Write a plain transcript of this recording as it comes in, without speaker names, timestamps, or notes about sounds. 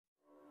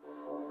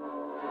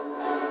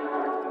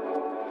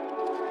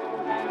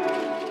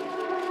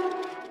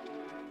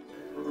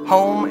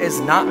Home is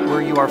not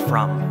where you are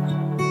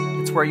from,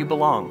 it's where you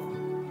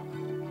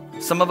belong.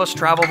 Some of us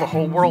travel the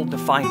whole world to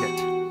find it,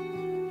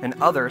 and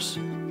others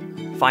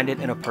find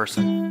it in a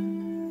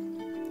person.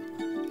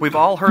 We've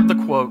all heard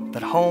the quote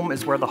that home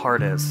is where the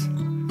heart is.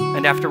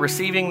 And after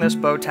receiving this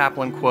Bo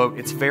Taplin quote,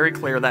 it's very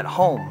clear that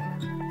home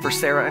for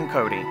Sara and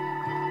Cody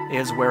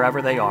is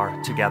wherever they are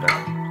together.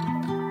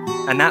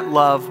 And that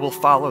love will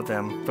follow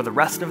them for the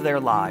rest of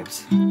their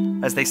lives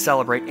as they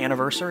celebrate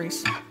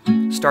anniversaries,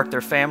 start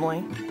their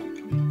family,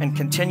 and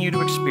continue to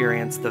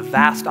experience the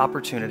vast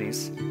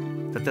opportunities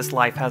that this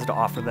life has to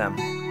offer them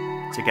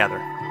together.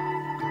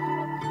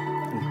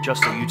 And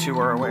just so you two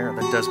are aware,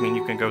 that does mean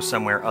you can go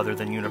somewhere other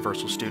than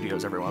Universal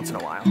Studios every once in a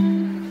while.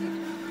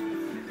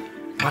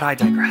 But I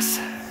digress.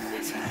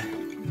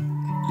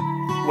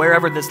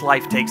 Wherever this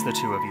life takes the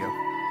two of you,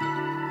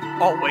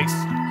 always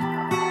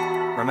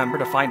remember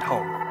to find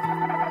home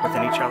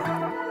within each other.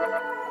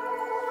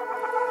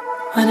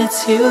 When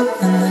it's you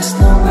and there's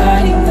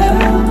nobody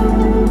else,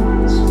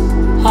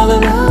 all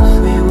the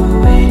love we were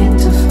waiting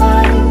to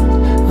find,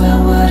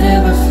 well,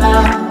 whatever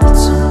found,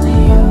 it's only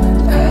you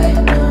and I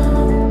know.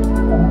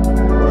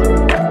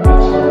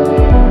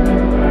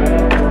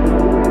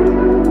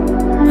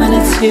 When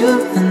it's you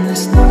and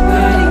there's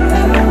nobody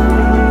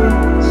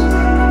else,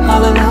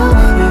 all the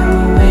love we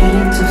were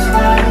waiting to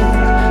find,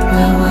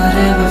 well,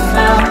 whatever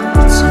found,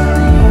 it's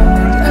only you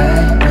and I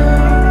know.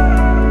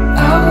 I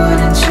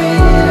wouldn't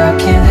trade it, I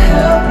can't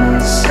help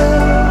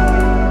myself.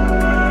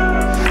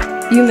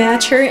 You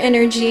match her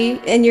energy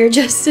and you're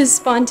just as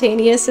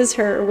spontaneous as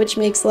her, which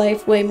makes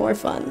life way more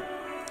fun.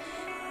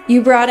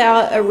 You brought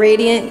out a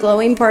radiant,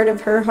 glowing part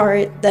of her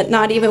heart that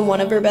not even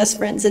one of her best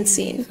friends had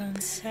seen.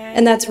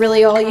 And that's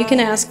really all you can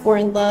ask for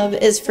in love,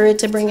 is for it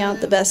to bring out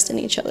the best in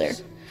each other.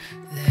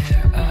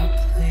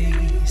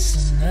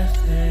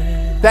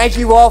 Thank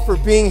you all for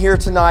being here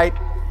tonight.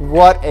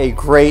 What a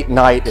great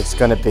night it's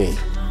going to be.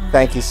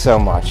 Thank you so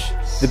much.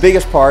 The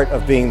biggest part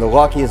of being the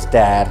luckiest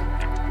dad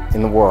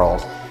in the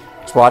world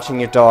is watching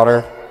your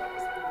daughter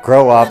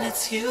grow up,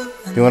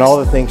 doing all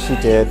the things she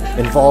did,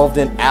 involved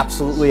in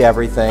absolutely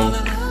everything,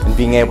 and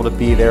being able to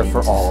be there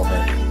for all of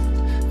it.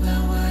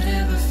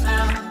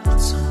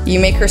 You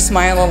make her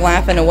smile and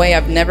laugh in a way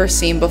I've never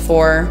seen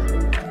before.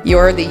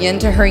 You're the yin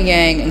to her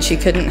yang, and she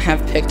couldn't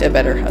have picked a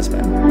better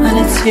husband. When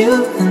it's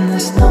you and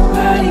there's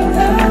nobody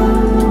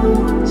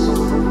else,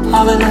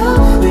 all the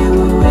love we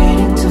were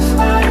waiting to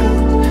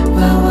find,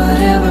 well,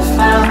 whatever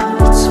found,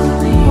 it's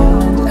only you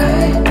and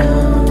I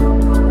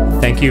know.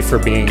 Thank you for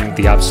being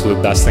the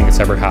absolute best thing that's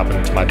ever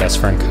happened to my best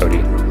friend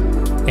Cody.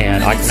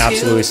 And I can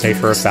absolutely say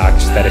for a fact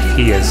that if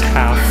he is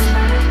half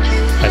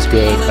as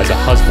good as a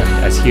husband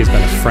as he has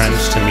been a friend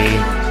to me,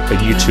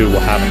 that you two will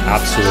have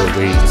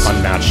absolutely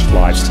unmatched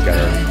lives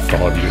together for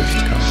all of years to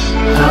come.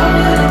 I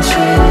wouldn't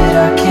trade it,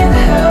 I can't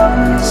help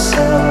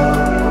myself.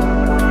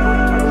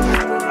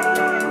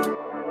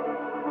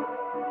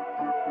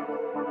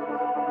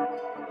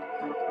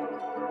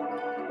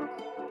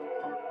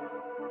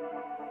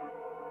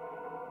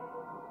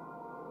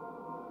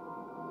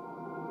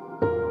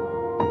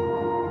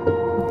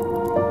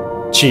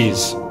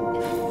 Cheese.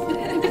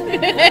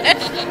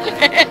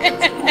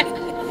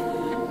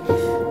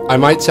 I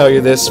might tell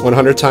you this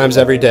 100 times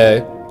every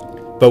day,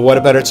 but what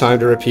a better time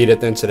to repeat it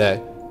than today.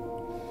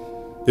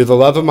 You're the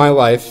love of my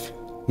life,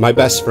 my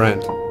best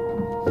friend.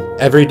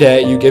 Every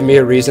day you give me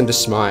a reason to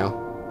smile.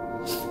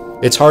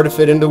 It's hard to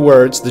fit into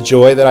words the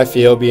joy that I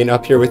feel being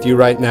up here with you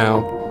right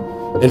now,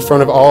 in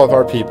front of all of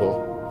our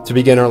people, to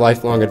begin our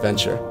lifelong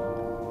adventure.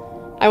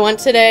 I want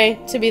today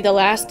to be the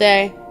last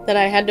day that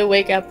I had to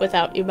wake up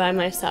without you by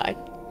my side.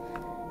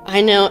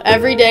 I know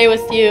every day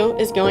with you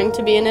is going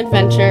to be an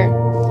adventure,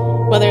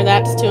 whether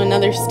that's to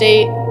another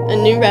state, a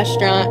new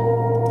restaurant,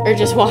 or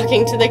just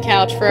walking to the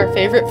couch for our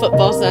favorite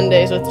football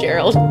Sundays with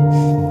Gerald.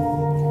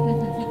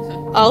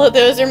 All of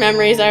those are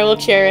memories I will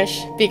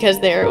cherish because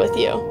they are with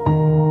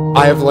you.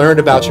 I have learned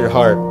about your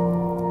heart,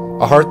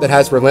 a heart that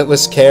has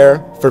relentless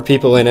care for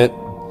people in it,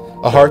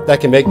 a heart that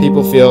can make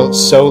people feel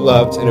so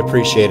loved and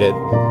appreciated,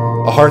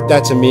 a heart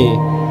that to me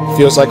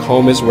feels like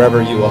home is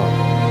wherever you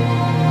are.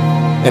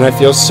 And I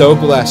feel so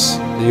blessed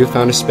that you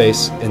found a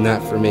space in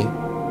that for me.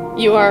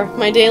 You are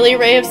my daily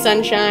ray of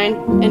sunshine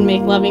and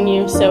make loving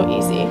you so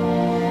easy.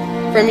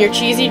 From your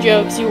cheesy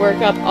jokes you work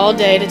up all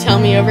day to tell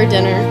me over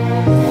dinner,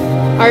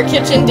 our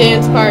kitchen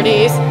dance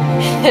parties,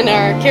 and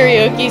our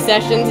karaoke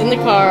sessions in the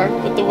car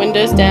with the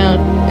windows down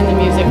and the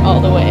music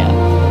all the way up.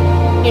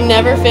 You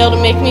never fail to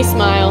make me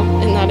smile,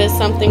 and that is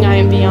something I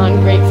am beyond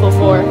grateful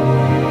for.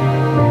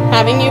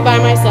 Having you by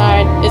my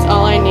side is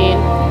all I need.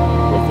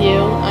 With you,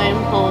 I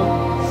am home.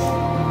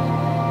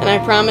 And I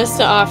promise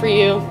to offer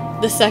you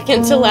the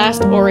second to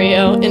last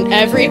Oreo in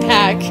every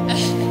pack,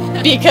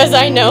 because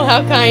I know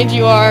how kind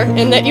you are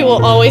and that you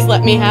will always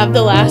let me have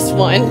the last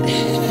one.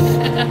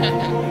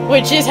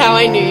 Which is how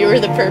I knew you were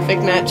the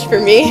perfect match for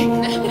me.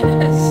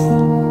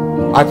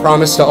 I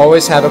promise to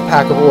always have a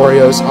pack of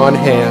Oreos on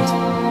hand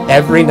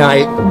every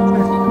night.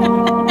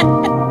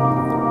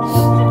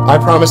 I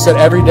promise that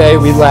every day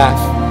we laugh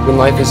when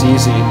life is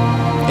easy,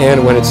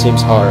 and when it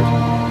seems hard.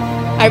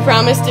 I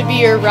promise to be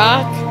your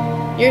rock,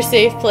 your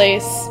safe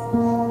place,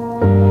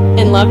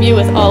 and love you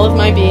with all of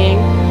my being.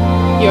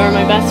 You are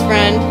my best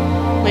friend,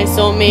 my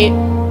soulmate,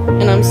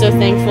 and I'm so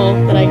thankful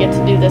that I get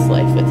to do this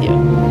life with you.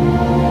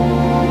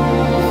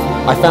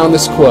 I found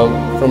this quote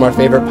from our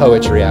favorite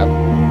poetry app,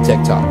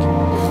 TikTok.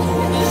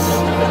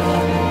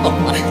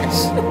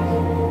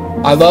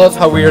 I love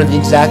how we are the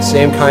exact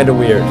same kind of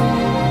weird.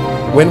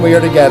 When we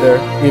are together,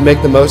 we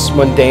make the most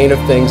mundane of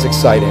things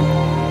exciting.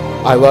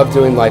 I love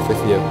doing life with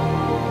you.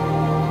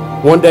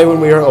 One day when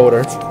we are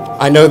older,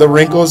 I know the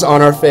wrinkles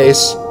on our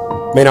face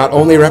may not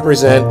only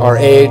represent our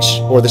age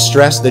or the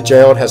stress that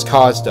Gerald has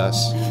caused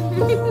us,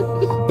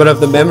 but of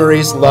the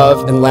memories,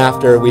 love, and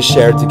laughter we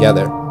shared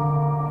together.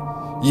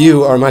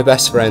 You are my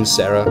best friend,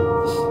 Sarah.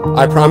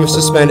 I promise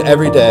to spend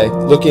every day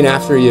looking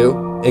after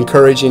you,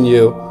 encouraging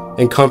you,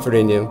 and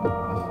comforting you.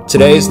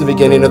 Today is the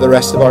beginning of the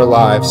rest of our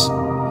lives,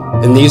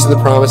 and these are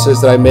the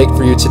promises that I make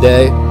for you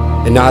today,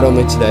 and not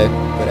only today,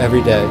 but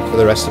every day for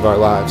the rest of our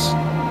lives.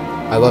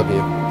 I love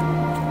you.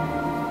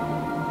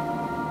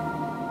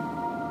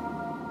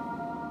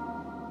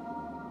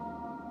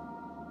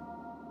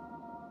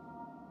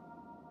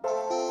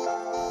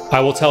 I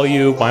will tell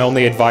you, my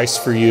only advice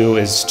for you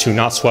is to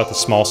not sweat the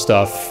small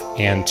stuff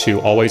and to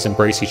always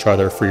embrace each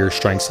other for your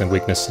strengths and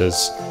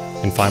weaknesses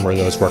and find where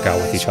those work out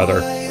with each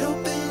other.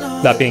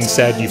 That being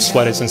said, you've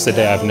sweated since the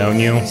day I've known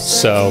you,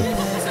 so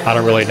I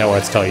don't really know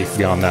what to tell you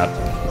beyond that.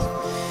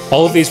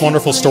 All of these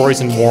wonderful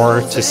stories and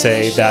more to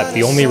say that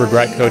the only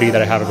regret, Cody,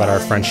 that I have about our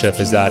friendship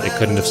is that it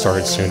couldn't have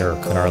started sooner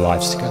in our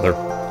lives together.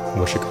 I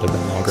wish it could have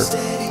been longer.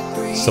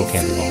 Still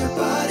can be longer.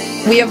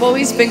 We have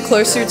always been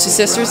closer to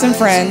sisters and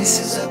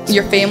friends.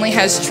 Your family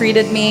has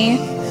treated me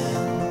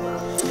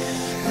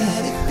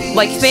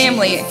like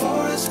family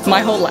my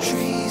whole life,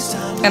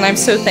 and I'm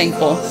so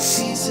thankful.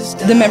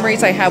 The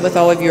memories I have with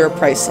all of you are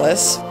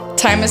priceless.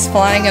 Time is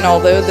flying, and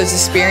although those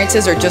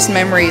experiences are just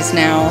memories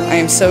now, I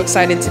am so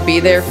excited to be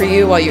there for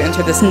you while you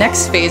enter this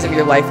next phase of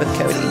your life with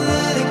Cody.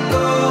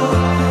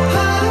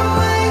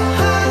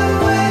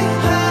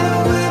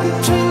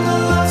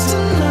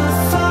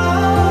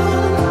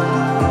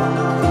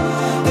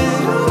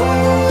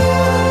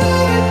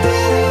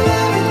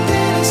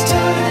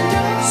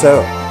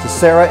 So, to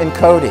Sara and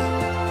Cody,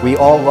 we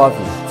all love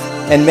you.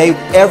 And may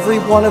every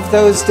one of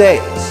those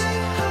days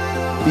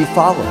be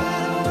followed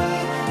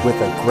with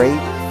a great,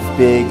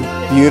 big,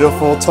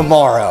 beautiful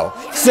tomorrow.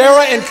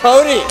 Sara and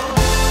Cody!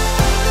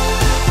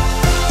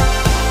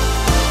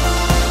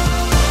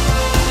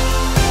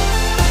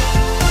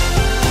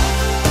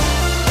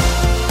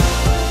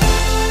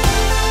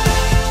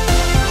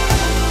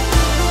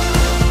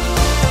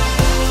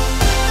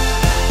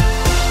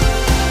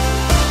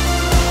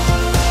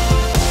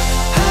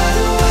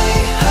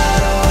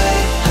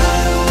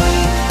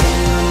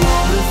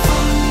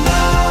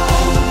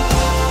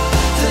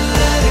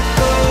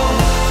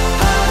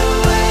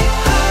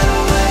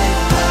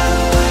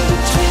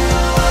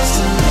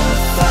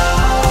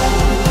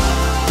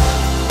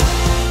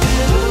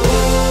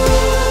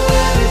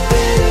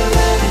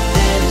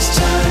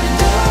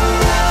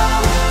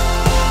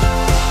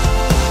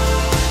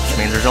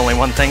 There's only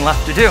one thing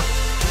left to do.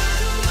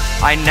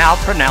 I now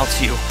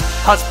pronounce you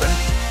husband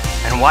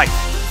and wife.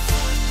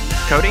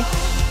 Cody,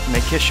 you may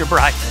kiss your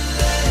bride.